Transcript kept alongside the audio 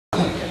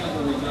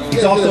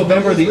He's also a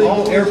member of the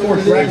All Air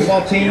Force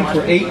racquetball team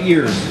for 8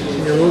 years.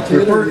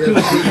 Referred to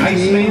as the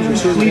Eisemann.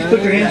 Please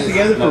put your hands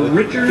together for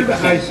Richard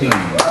Eisemann.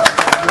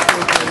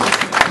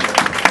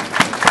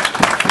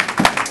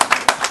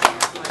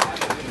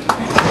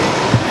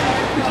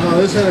 Oh,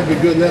 this had to be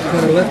good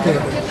left-hander,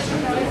 left-hander.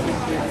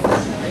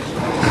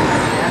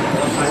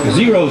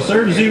 0,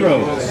 serve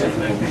 0. This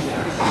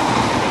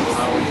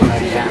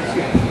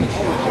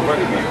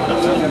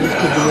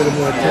could be a little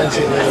more intense.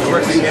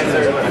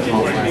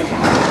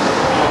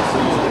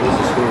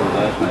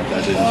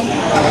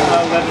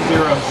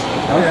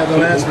 Yeah, the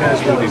last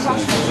match was.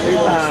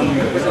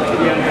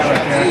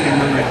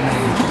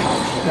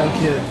 No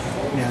kid.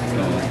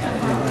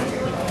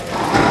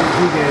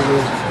 He gave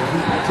it. He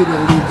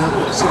couldn't lead up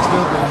at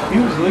 6-0. He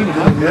was leading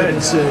up good.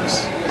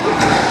 11-6.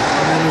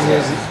 And then he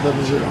was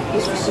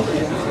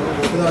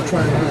 11-0. Without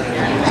trying hard.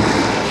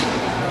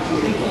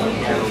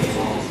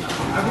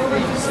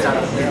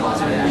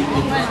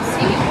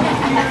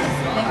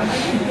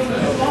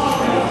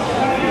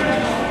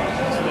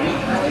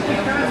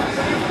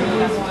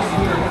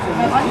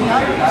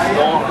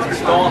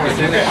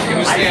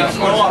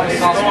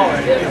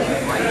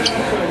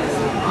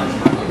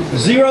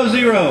 Zero,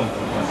 0.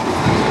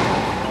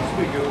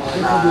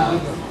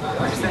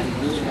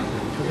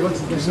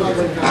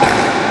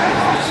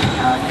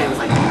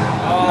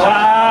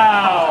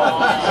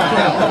 Wow!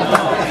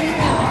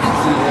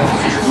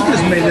 He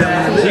just made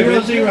that one.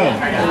 0, 0.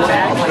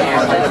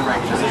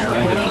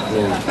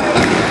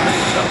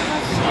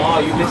 Oh,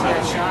 you missed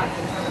that shot.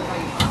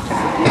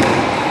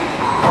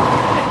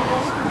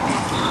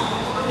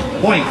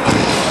 Point.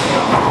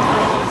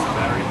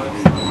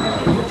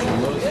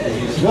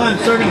 1,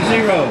 serving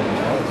 0.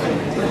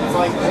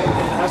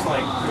 That's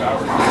like 2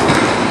 hours.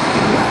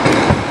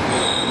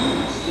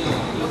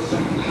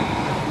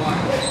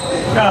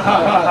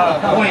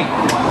 Point.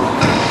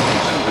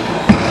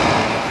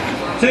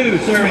 2,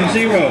 serving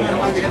 0.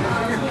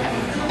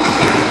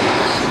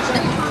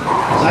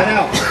 Side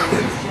out.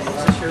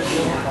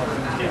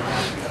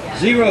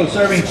 0,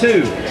 serving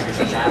 2.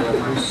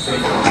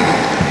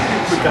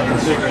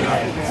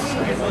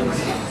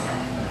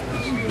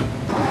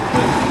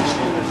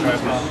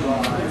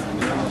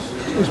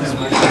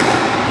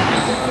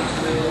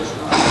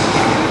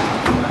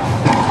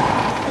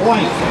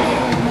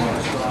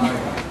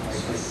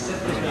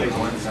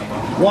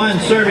 1,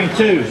 serving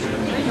 2.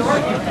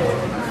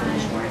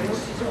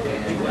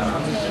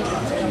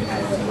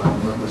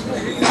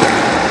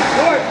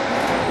 Court.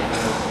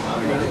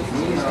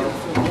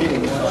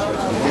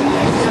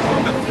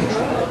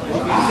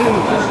 2,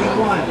 serving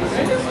 1.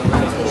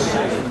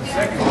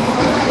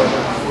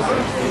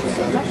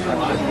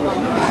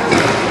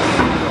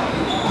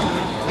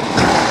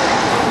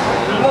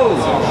 Oh.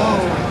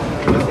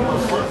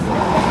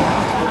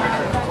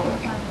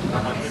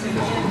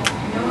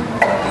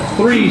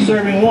 3,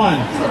 serving 1.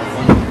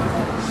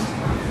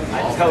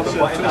 Tell the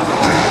button up.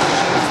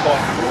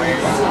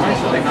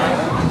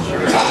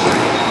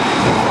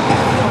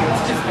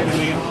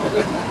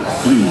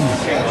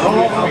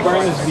 I'll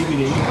borrow this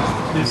DVD.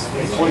 This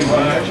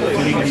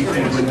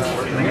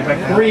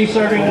 3,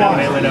 serving 1.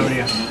 mail it over to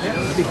you.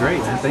 That'd be great,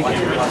 man. Thank you.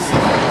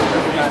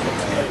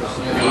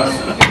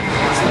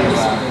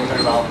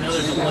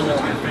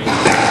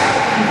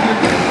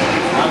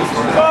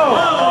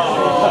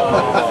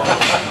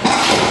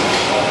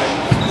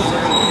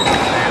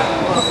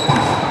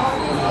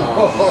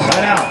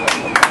 Right out.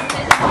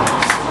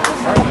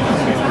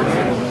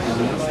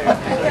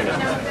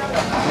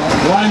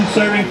 1,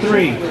 serving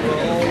 3.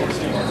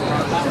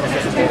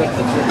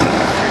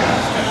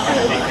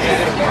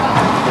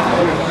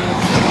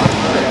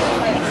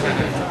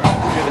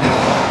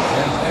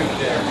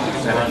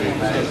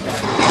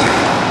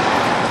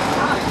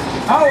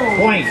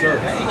 Point.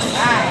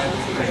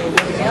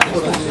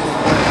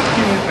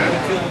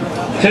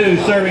 2,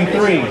 serving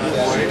 3.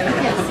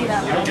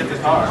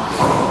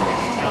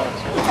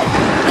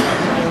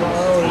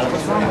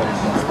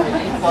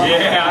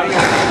 Yeah.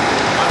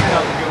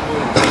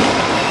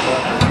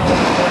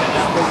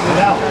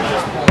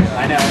 I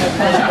know.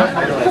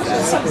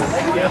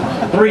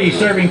 3,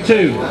 serving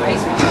 2.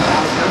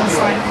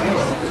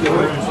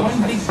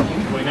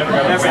 We never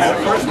had a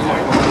first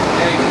point.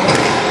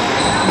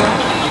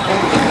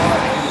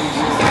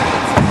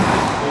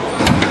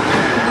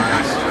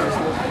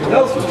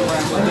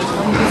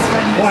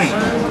 Point.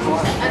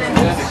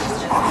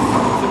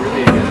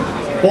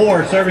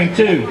 4, serving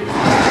 2.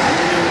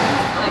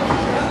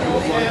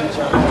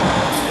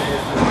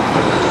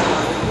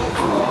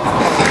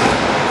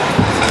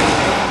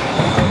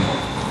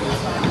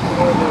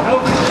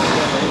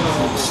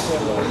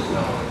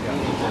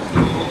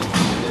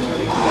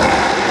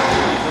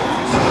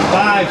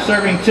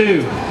 Serving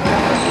 2.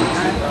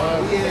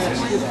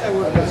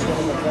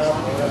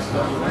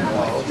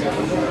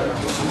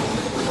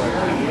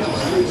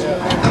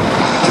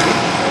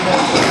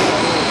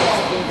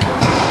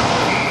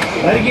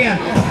 Play it again.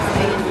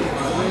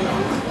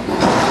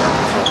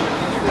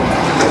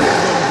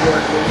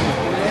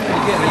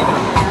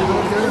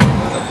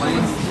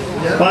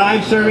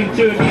 5, serving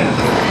 2 again.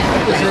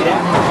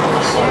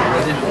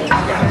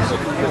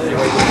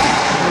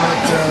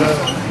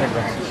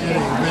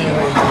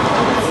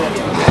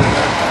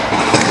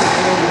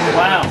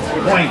 Wow.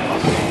 Point.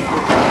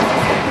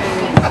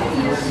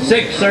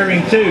 6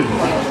 serving 2.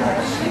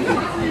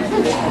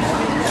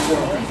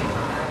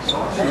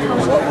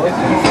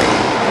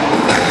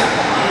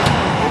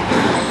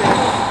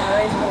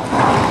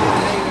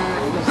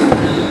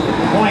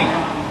 Point.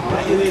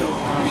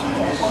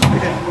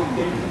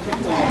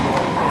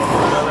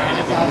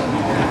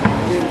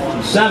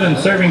 7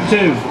 serving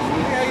 2.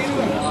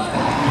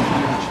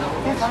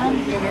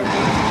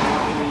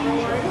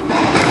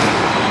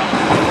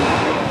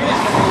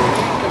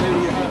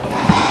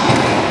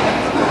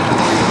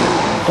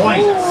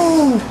 Point.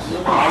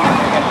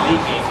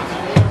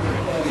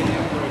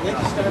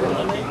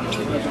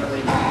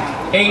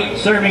 8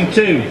 serving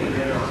 2.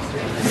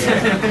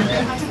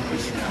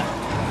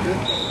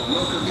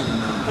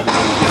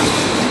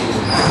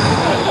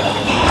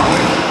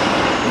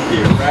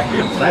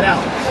 Right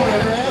out.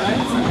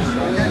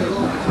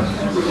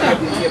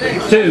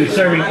 2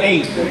 serving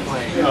 8.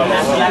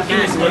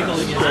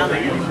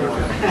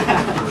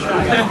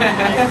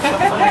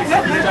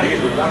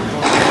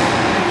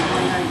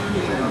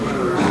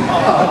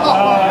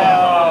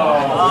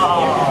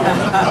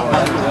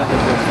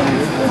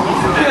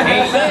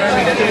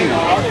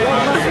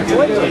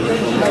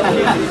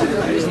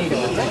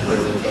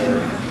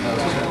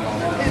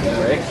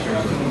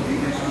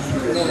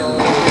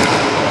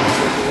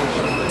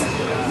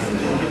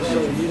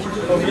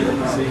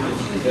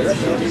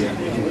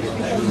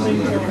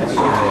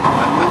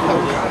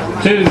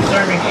 Two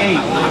serving 8.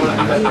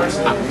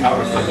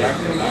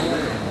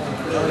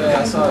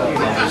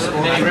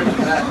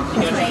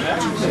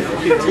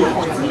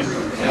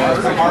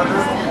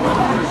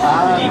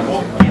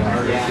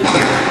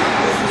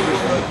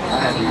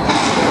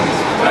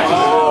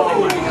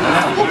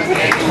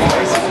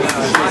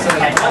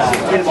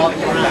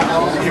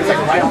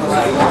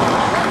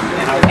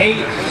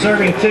 Eight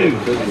serving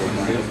 2.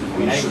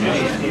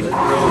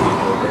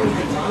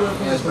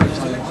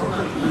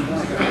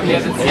 He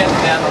hasn't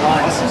down the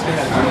line.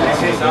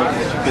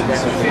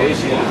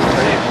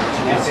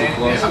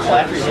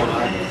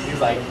 He's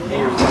like,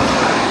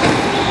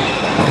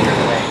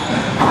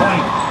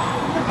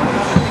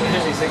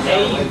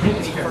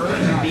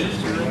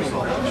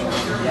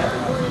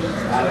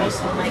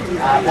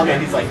 okay,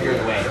 he's like years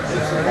away.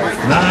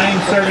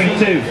 9 serving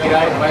 2.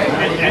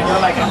 And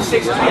you're like, I'm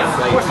 6 feet. I'm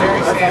very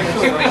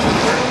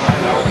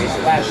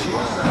last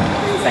year.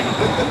 Second.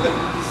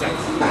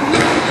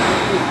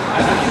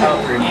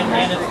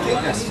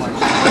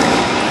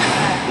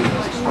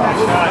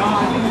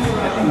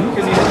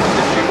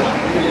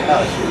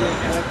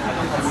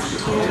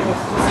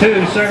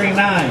 Two serving 9.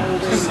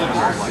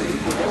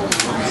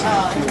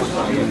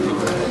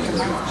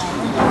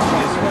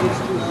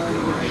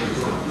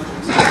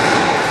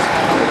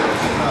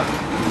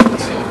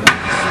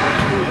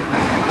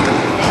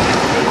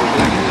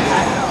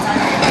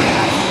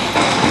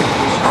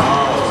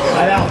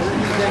 Right out.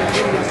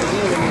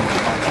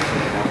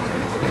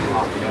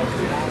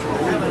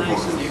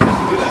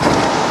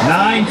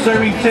 9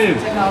 serving 2.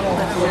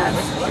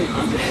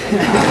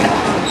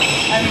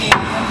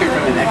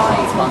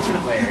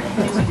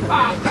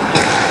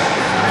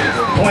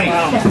 Point.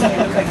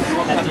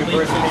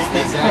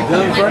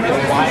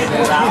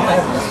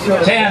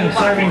 10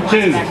 serving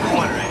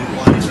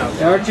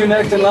 2. Aren't you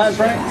next in line,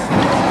 Frank?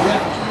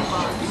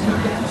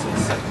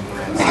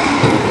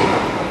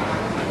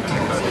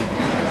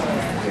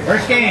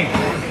 First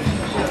game.